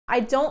I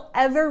don't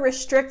ever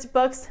restrict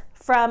books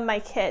from my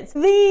kids.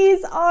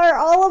 These are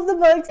all of the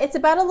books. It's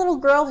about a little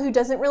girl who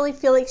doesn't really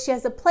feel like she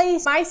has a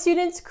place. My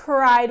students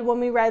cried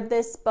when we read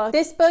this book.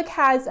 This book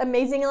has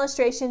amazing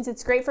illustrations.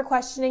 It's great for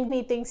questioning.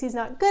 He thinks he's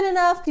not good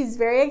enough. He's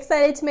very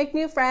excited to make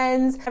new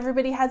friends.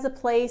 Everybody has a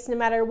place, no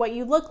matter what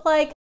you look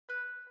like.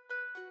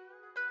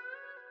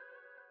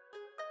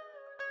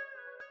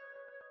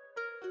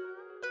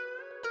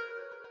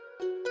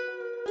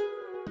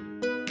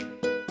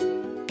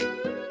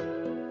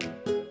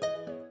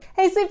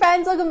 Hey sweet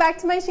friends, welcome back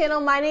to my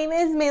channel. My name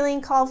is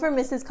Maylene Call from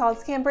Mrs.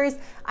 Call's Campers.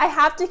 I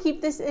have to keep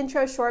this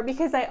intro short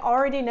because I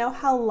already know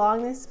how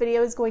long this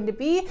video is going to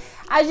be.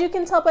 As you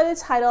can tell by the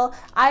title,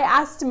 I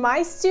asked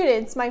my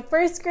students, my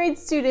first grade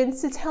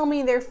students, to tell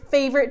me their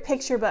favorite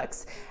picture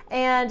books.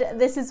 And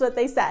this is what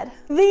they said.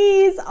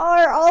 These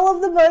are all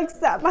of the books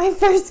that my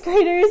first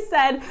graders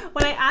said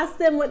when I asked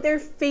them what their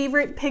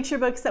favorite picture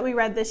books that we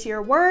read this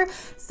year were.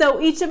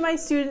 So each of my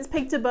students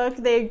picked a book.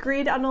 They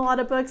agreed on a lot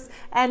of books,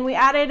 and we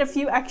added a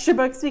few extra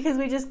books because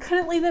we just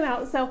couldn't leave them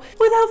out. So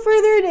without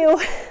further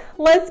ado,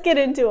 let's get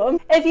into them.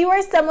 If you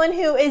are someone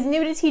who is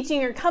new to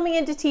teaching or coming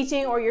into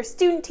teaching, or you're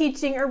student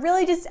teaching, or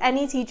really just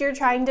any teacher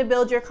trying to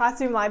build your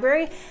classroom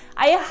library,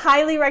 I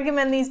highly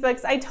recommend these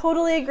books. I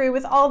totally agree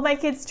with all of my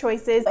kids'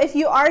 choices. If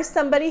you are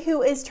somebody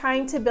who is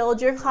trying to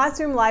build your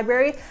classroom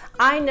library,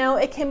 I know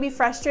it can be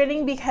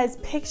frustrating because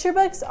picture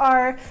books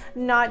are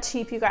not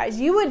cheap, you guys.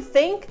 You would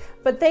think,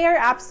 but they are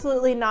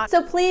absolutely not.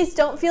 So please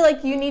don't feel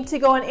like you need to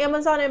go on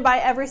Amazon and buy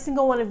every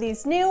single one of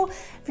these new.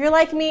 If you're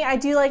like me, I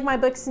do like my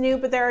books new,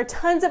 but there are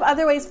tons of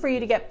other ways for you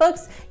to get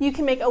books. You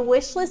can make a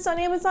wish list on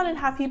Amazon and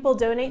have people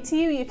donate to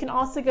you. You can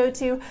also go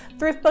to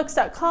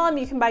thriftbooks.com.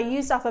 You can buy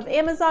used off of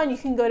Amazon. You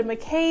can go to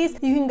McKay's.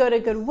 You can go to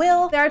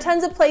Goodwill. There are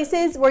tons of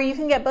places where you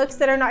can get books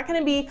that are not going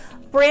to be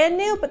brand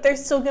new, but they're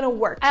still going to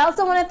work. I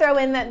also want to throw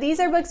in that these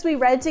are books we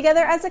read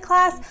together as a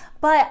class,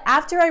 but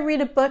after I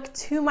read a book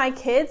to my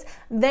kids,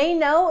 they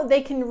know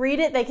they can read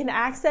it, they can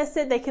access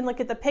it, they can look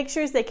at the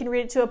pictures, they can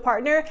read it to a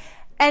partner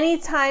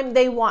anytime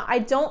they want. I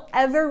don't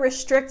ever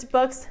restrict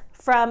books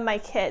from my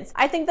kids.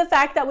 I think the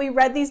fact that we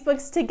read these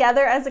books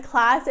together as a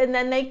class and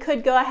then they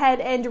could go ahead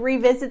and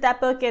revisit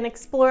that book and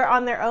explore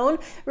on their own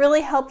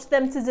really helped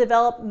them to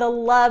develop the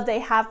love they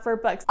have for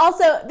books.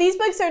 Also, these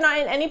books are not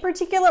in any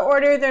particular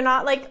order. They're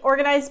not like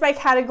organized by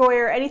category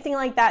or anything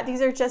like that.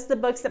 These are just the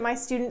books that my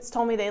students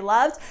told me they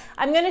loved.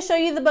 I'm going to show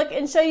you the book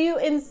and show you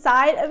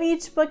inside of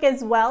each book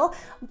as well,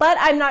 but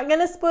I'm not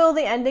going to spoil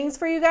the endings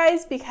for you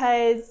guys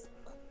because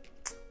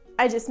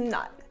I just am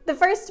not. The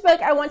first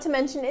book I want to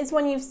mention is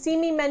one you've seen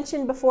me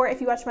mention before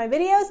if you watch my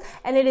videos,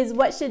 and it is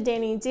What Should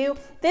Danny Do?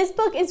 This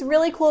book is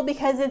really cool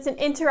because it's an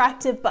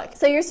interactive book.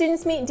 So your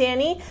students meet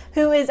Danny,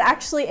 who is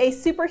actually a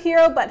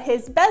superhero, but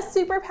his best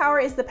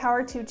superpower is the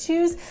power to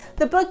choose.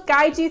 The book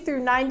guides you through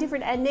 9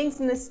 different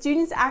endings, and the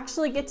students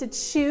actually get to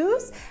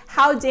choose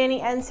how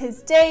Danny ends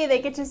his day.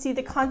 They get to see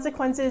the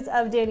consequences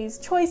of Danny's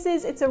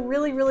choices. It's a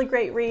really, really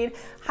great read.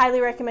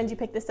 Highly recommend you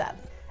pick this up.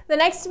 The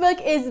next book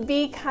is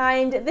Be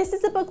Kind. This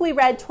is a book we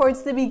read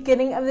towards the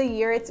beginning of the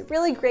year. It's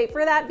really great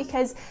for that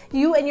because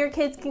you and your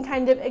kids can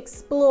kind of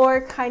explore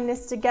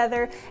kindness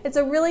together. It's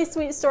a really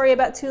sweet story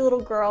about 2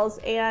 little girls,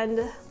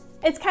 and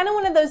it's kind of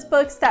one of those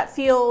books that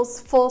feels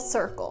full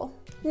circle.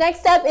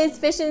 Next up is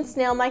Fish and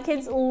Snail. My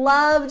kids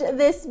loved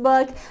this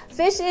book.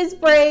 Fish is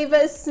brave,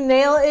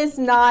 snail is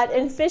not,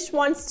 and Fish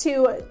wants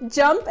to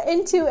jump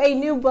into a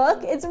new book.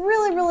 It's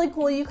really, really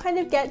cool. You kind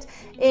of get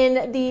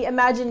in the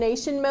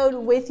imagination mode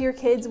with your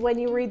kids when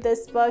you read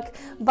this book,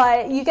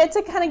 but you get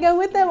to kind of go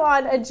with them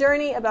on a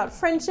journey about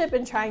friendship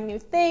and trying new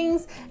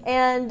things,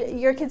 and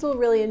your kids will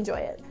really enjoy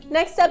it.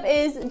 Next up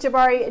is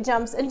Jabari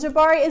Jumps, and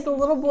Jabari is a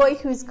little boy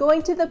who's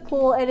going to the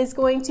pool and is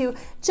going to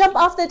jump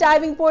off the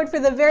diving board for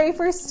the very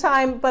first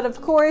time, but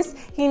of course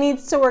he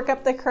needs to work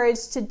up the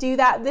courage to do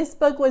that. This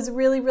book was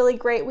really, really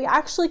great. We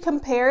actually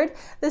compared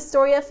the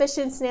story of Fish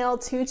and Snail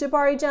to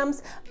Jabari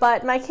Jumps,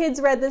 but my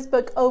kids read this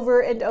book over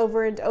and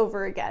over and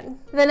over again.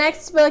 The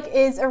next book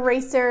is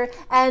Eraser,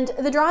 and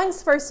the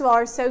drawings, first of all,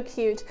 are so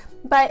cute.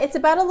 But it's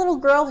about a little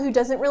girl who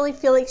doesn't really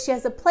feel like she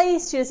has a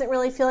place. She doesn't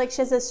really feel like she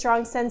has a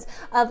strong sense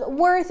of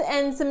worth,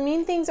 and some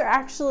mean things are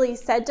actually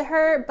said to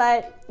her,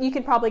 but you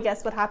could probably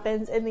guess what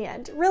happens in the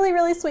end. Really,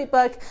 really sweet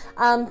book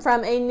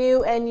from a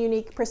new and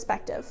unique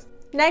perspective.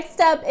 Next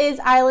up is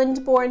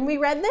Island Born. We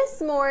read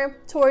this more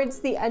towards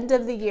the end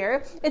of the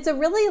year. It's a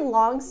really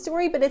long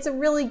story, but it's a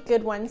really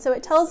good one. So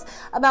it tells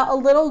about a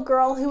little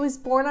girl who was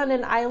born on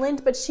an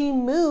island, but she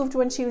moved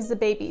when she was a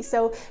baby.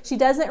 So she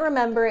doesn't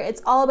remember.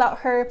 It's all about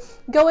her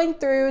going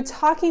through,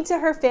 talking to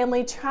her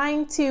family,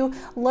 trying to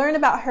learn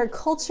about her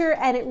culture,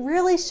 and it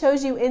really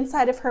shows you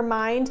inside of her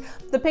mind.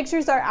 The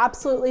pictures are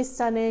absolutely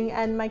stunning,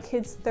 and my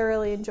kids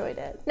thoroughly enjoyed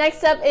it.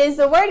 Next up is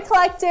The Word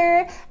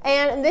Collector,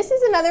 and this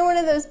is another one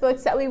of those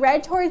books that we read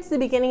right towards the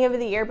beginning of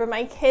the year, but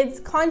my kids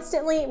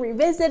constantly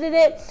revisited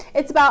it.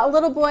 It's about a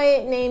little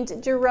boy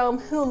named Jerome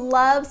who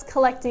loves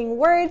collecting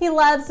words. He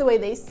loves the way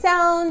they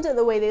sound,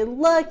 the way they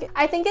look.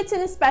 I think it's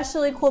an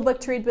especially cool book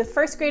to read with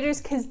first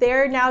graders because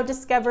they're now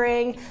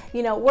discovering,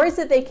 words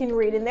that they can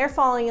read, and they're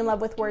falling in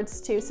love with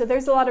words too. So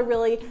there's a lot of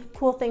really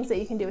cool things that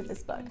you can do with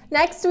this book.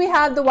 Next, we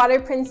have The Water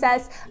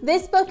Princess.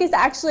 This book is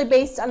actually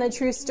based on a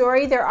true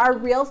story. There are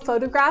real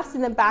photographs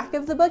in the back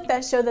of the book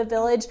that show the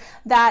village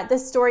that the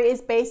story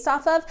is based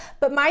off of,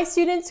 but my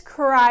students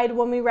cried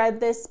when we read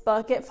this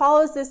book. It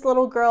follows this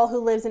little girl who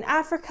lives in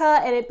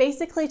Africa, and it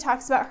basically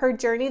talks about her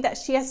journey that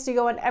she has to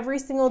go on every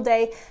single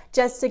day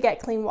just to get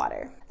clean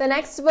water. The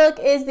next book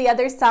is The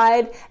Other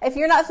Side. If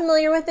you're not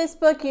familiar with this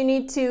book, you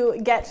need to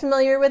get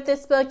familiar with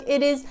this book.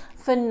 It is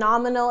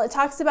phenomenal. It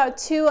talks about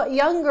two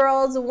young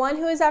girls, one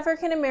who is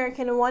African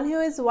American and one who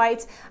is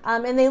white,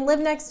 and they live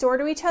next door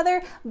to each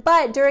other,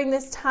 but during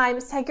this time,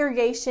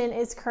 segregation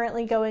is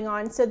currently going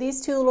on. So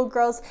these two little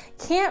girls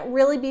can't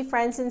really be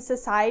friends in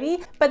society,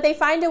 but they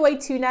find a way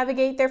to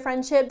navigate their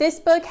friendship. This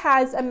book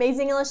has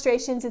amazing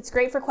illustrations. It's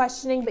great for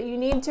questioning, but you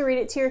need to read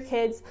it to your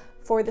kids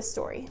for the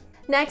story.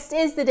 Next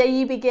is The Day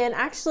You Begin,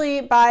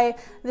 actually by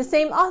the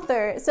same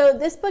author. So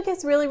this book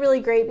is really, really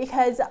great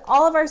because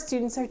all of our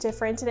students are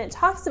different, and it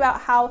talks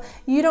about how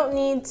you don't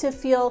need to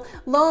feel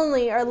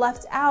lonely or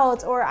left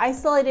out or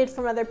isolated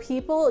from other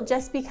people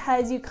just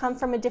because you come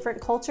from a different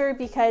culture,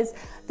 because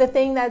the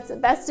thing that's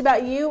best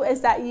about you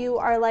is that you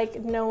are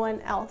like no one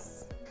else.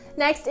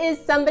 Next is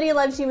Somebody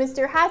Loves You,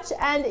 Mr. Hatch,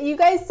 and you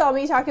guys saw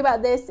me talk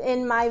about this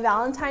in my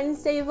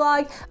Valentine's Day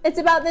vlog. It's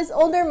about this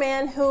older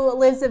man who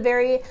lives a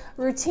very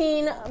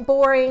routine,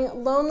 boring,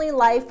 lonely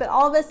life, but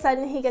all of a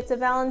sudden he gets a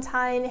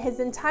Valentine.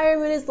 His entire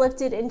mood is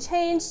lifted and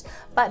changed,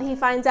 but he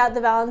finds out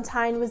the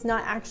Valentine was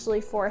not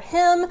actually for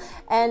him,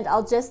 and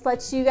I'll just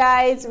let you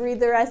guys read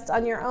the rest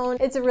on your own.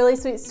 It's a really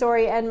sweet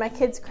story, and my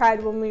kids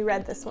cried when we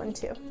read this one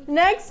too.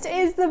 Next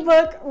is the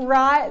book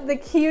Rot, the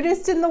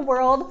Cutest in the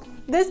World.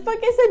 This book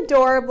is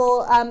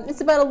adorable.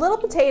 It's about a little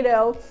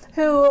potato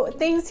who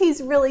thinks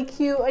he's really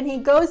cute, and he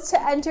goes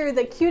to enter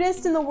the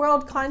Cutest in the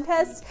World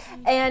contest,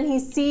 and he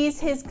sees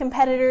his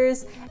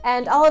competitors,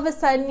 and all of a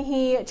sudden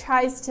he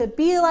tries to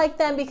be like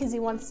them because he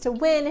wants to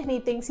win, and he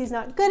thinks he's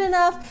not good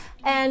enough,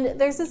 and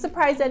there's a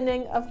surprise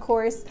ending, of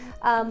course.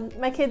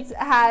 My kids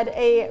had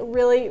a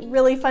really,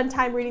 really fun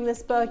time reading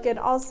this book, and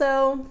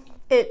also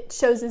it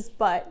shows his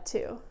butt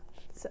too,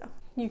 so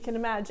you can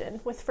imagine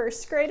with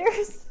first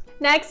graders.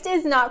 Next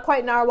is Not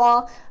Quite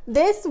Narwhal.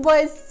 This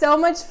was so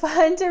much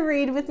fun to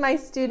read with my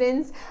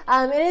students.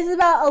 It is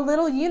about a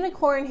little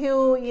unicorn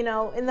who,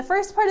 in the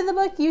first part of the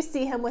book, you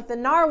see him with the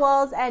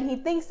narwhals, and he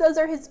thinks those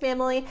are his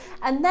family,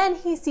 and then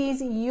he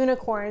sees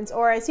unicorns,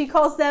 or as he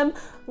calls them,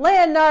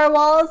 land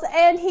narwhals,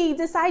 and he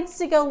decides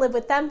to go live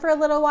with them for a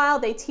little while.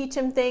 They teach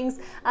him things,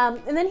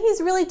 and then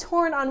he's really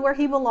torn on where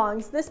he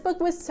belongs. This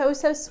book was so,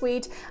 so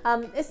sweet,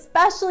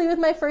 especially with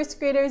my first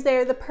graders.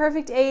 They're the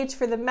perfect age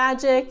for the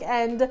magic,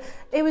 and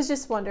it was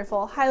just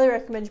wonderful. Highly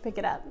recommend you pick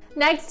it up.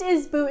 Next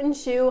is Boot and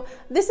Shoe.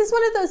 This is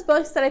one of those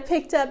books that I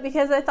picked up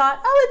because I thought,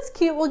 oh, it's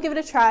cute, we'll give it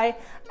a try.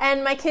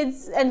 And my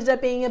kids ended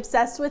up being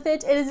obsessed with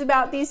it. It is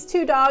about these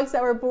two dogs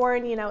that were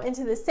born,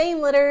 into the same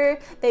litter.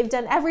 They've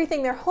done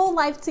everything their whole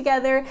life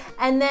together,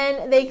 and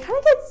then they kind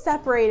of get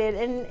separated,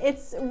 and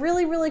it's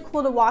really, really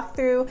cool to walk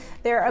through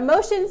their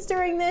emotions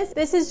during this.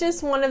 This is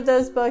just one of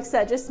those books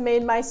that just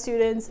made my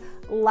students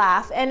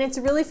laugh, and it's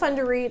really fun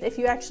to read if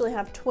you actually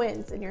have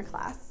twins in your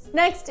class.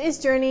 Next is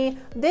Journey.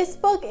 This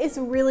book is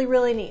really,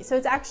 really neat. So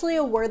it's actually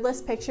a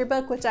wordless picture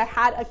book, which I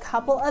had a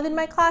couple of in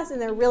my class, and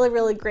they're really,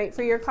 really great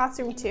for your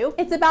classroom too.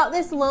 It's about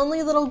this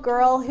lonely little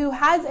girl who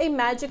has a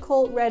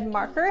magical red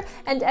marker,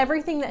 and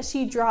everything that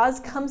she draws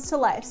comes to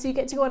life. So you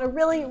get to go on a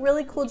really,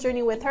 really cool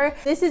journey with her.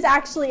 This is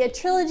actually a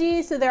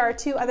trilogy, so there are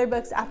 2 other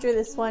books after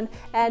this one,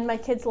 and my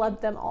kids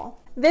loved them all.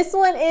 This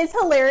one is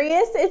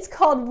hilarious. It's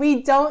called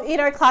We Don't Eat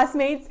Our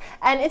Classmates,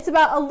 and it's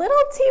about a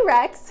little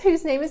T-Rex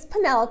whose name is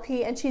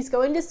Penelope, and she's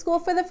going to school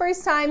for the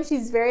first time.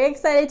 She's very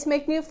excited to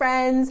make new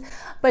friends,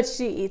 but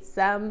she eats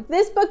them.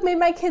 This book made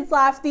my kids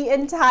laugh the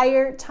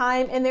entire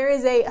time, and there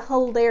is a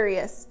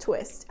hilarious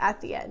twist at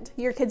the end.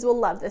 Your kids will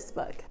love this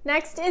book.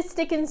 Next is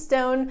Stick and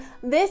Stone.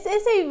 This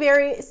is a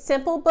very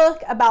simple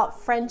book about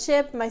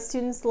friendship. My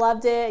students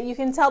loved it. You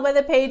can tell by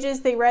the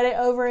pages, they read it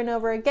over and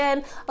over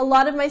again. A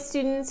lot of my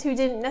students who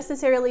didn't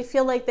necessarily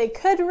feel like they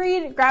could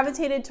read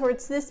gravitated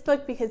towards this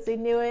book because they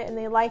knew it and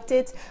they liked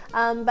it.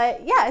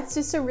 But yeah, it's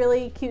just a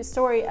really cute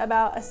story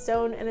about a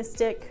stone and a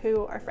stick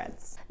who are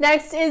friends.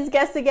 Next is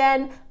Guess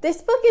Again.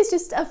 This book is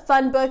just a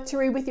fun book to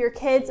read with your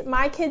kids.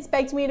 My kids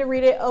begged me to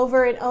read it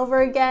over and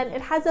over again.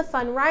 It has a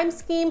fun rhyme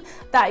scheme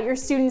that your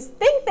students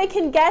think they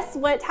can guess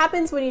what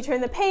happens when you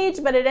turn the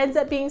page, but it ends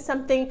up being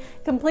something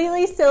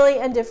completely silly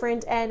and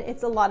different, and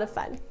it's a lot of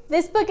fun.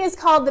 This book is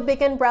called The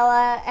Big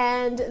Umbrella,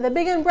 and the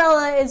big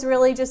umbrella is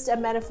really just a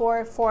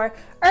metaphor for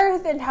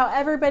Earth and how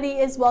everybody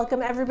is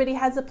welcome. Everybody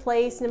has a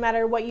place, no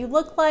matter what you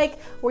look like,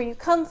 where you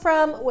come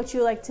from, what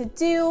you like to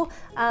do,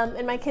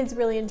 and my kids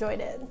really enjoyed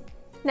it.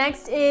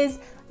 Next is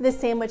The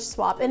Sandwich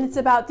Swap, and it's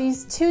about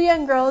these two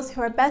young girls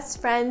who are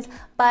best friends,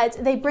 but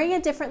they bring a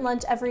different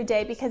lunch every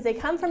day because they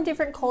come from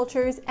different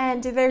cultures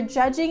and they're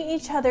judging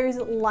each other's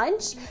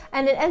lunch,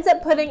 and it ends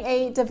up putting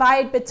a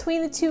divide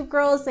between the two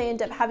girls. They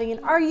end up having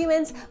an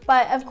argument,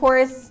 but of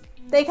course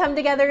they come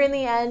together in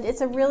the end.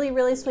 It's a really,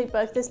 really sweet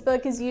book. This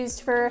book is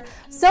used for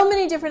so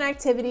many different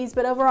activities,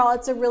 but overall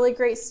it's a really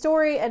great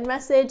story and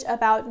message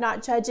about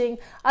not judging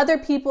other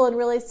people and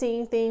really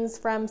seeing things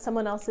from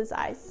someone else's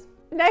eyes.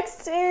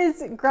 Next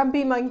is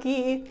Grumpy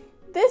Monkey.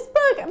 This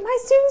book, my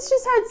students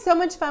just had so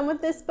much fun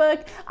with this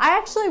book. I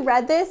actually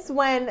read this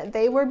when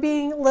they were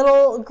being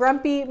little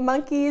grumpy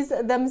monkeys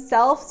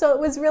themselves, so it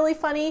was really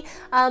funny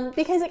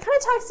because it kind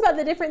of talks about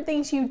the different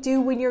things you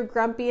do when you're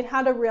grumpy and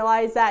how to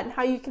realize that and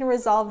how you can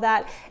resolve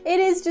that.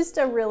 It is just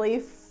a really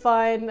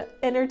fun,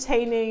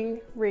 entertaining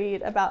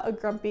read about a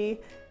grumpy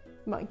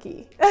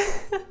monkey.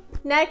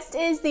 Next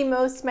is The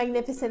Most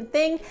Magnificent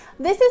Thing.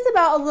 This is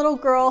about a little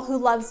girl who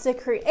loves to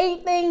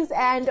create things,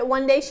 and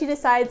one day she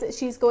decides that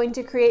she's going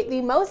to create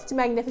the most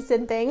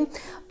magnificent thing,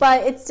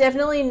 but it's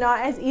definitely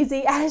not as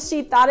easy as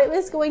she thought it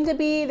was going to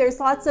be.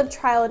 There's lots of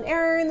trial and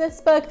error in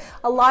this book.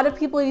 A lot of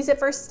people use it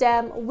for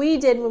STEM. We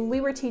did when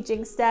we were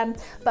teaching STEM,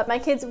 but my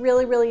kids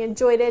really, really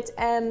enjoyed it,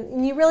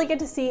 and you really get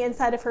to see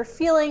inside of her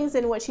feelings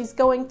and what she's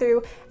going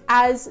through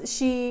as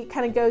she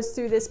kind of goes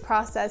through this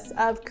process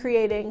of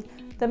creating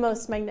the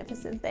most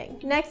magnificent thing.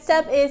 Next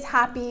up is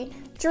Happy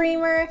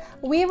Dreamer.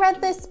 We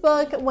read this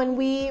book when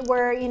we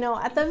were,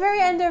 at the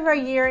very end of our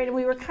year, and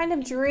we were kind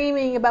of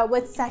dreaming about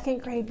what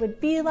second grade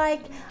would be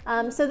like.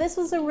 So this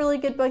was a really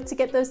good book to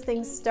get those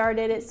things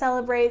started. It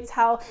celebrates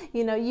how,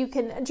 you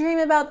can dream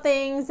about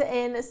things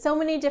in so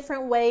many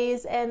different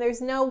ways, and there's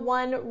no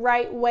one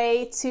right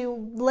way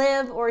to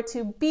live or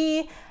to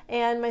be,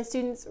 and my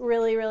students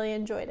really, really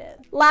enjoyed it.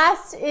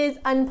 Last is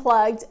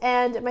Unplugged,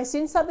 and my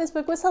students thought this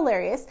book was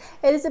hilarious.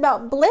 It is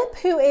about Blip,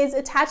 who is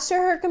attached to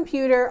her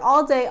computer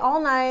all day,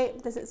 all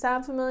night. Does it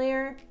sound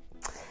familiar?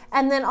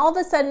 And then all of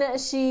a sudden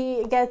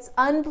she gets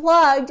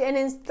unplugged and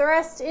is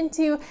thrust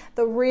into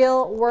the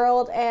real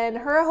world, and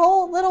her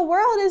whole little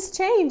world is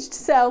changed.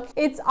 So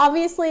it's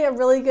obviously a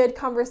really good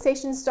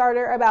conversation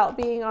starter about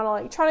being on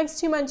electronics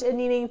too much and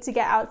needing to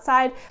get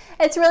outside.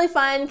 It's really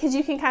fun because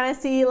you can kind of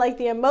see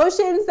the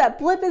emotions that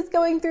Blip is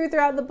going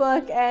throughout the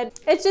book, and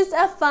it's just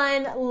a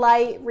fun,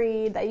 light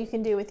read that you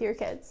can do with your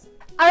kids.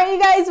 All right,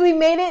 you guys, we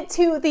made it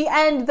to the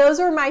end. Those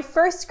were my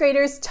first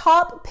graders'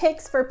 top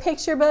picks for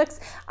picture books.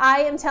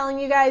 I am telling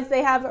you guys,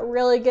 they have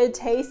really good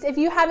taste. If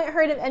you haven't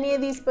heard of any of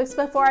these books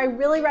before, I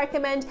really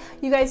recommend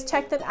you guys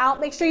check them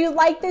out. Make sure you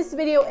like this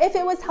video if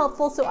it was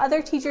helpful so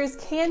other teachers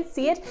can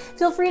see it.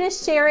 Feel free to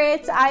share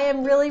it. I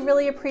am really,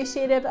 really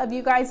appreciative of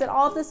you guys and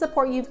all of the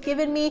support you've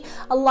given me.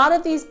 A lot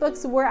of these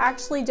books were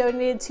actually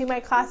donated to my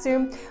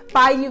classroom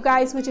by you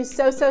guys, which is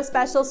so, so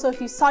special. So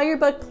if you saw your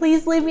book,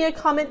 please leave me a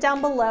comment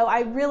down below.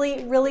 I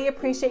really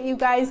appreciate you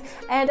guys,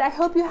 and I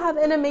hope you have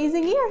an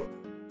amazing year.